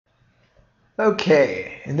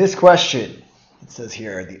Okay, in this question, it says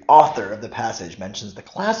here, the author of the passage mentions the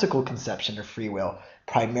classical conception of free will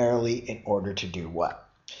primarily in order to do what?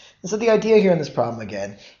 And so the idea here in this problem,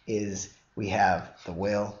 again, is we have the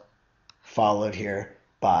will followed here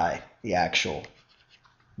by the actual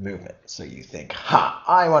movement. So you think,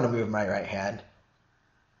 I want to move my right hand.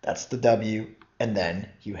 That's the W, and then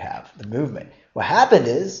you have the movement. What happened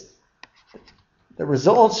is the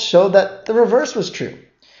results show that the reverse was true.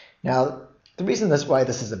 Now, the reason that's why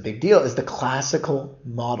this is a big deal is the classical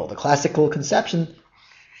model. The classical conception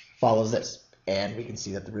follows this. And we can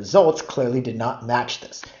see that the results clearly did not match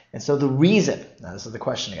this. And so the reason, now this is the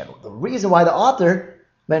question again, the reason why the author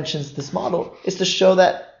mentions this model is to show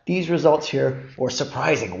that these results here were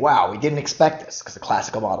surprising. Wow, we didn't expect this because the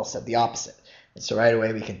classical model said the opposite. And so right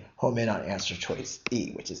away we can home in on answer choice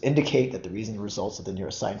E, which is indicate that the reason the results of the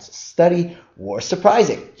neuroscience study were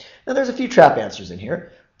surprising. Now there's a few trap answers in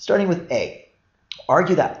here, starting with A.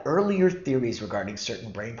 Argue that earlier theories regarding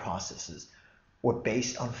certain brain processes were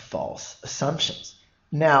based on false assumptions.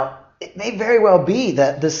 Now, it may very well be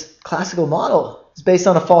that this classical model is based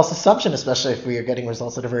on a false assumption, especially if we are getting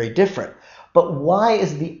results that are very different. But why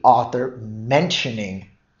is the author mentioning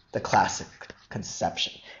the classic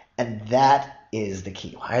conception? And that is the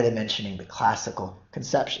key. Why are they mentioning the classical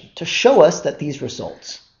conception? To show us that these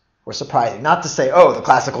results were surprising. Not to say, oh, the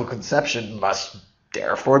classical conception must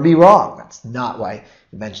therefore be wrong. That's not why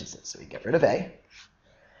he mentions it. So we get rid of A.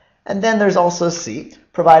 And then there's also C,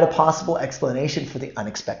 provide a possible explanation for the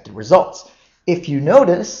unexpected results. If you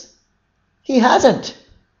notice, he hasn't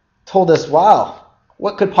told us, wow,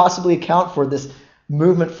 what could possibly account for this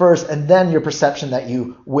movement first and then your perception that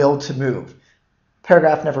you will to move.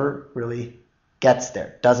 Paragraph never really gets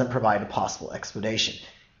there, doesn't provide a possible explanation.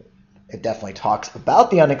 It definitely talks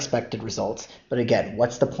about the unexpected results, but again,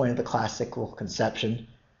 what's the point of the classical conception?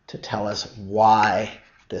 To tell us why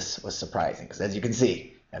this was surprising. Because as you can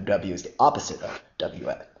see, MW is the opposite of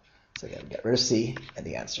WN. So again, get rid of C, and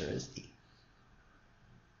the answer is E.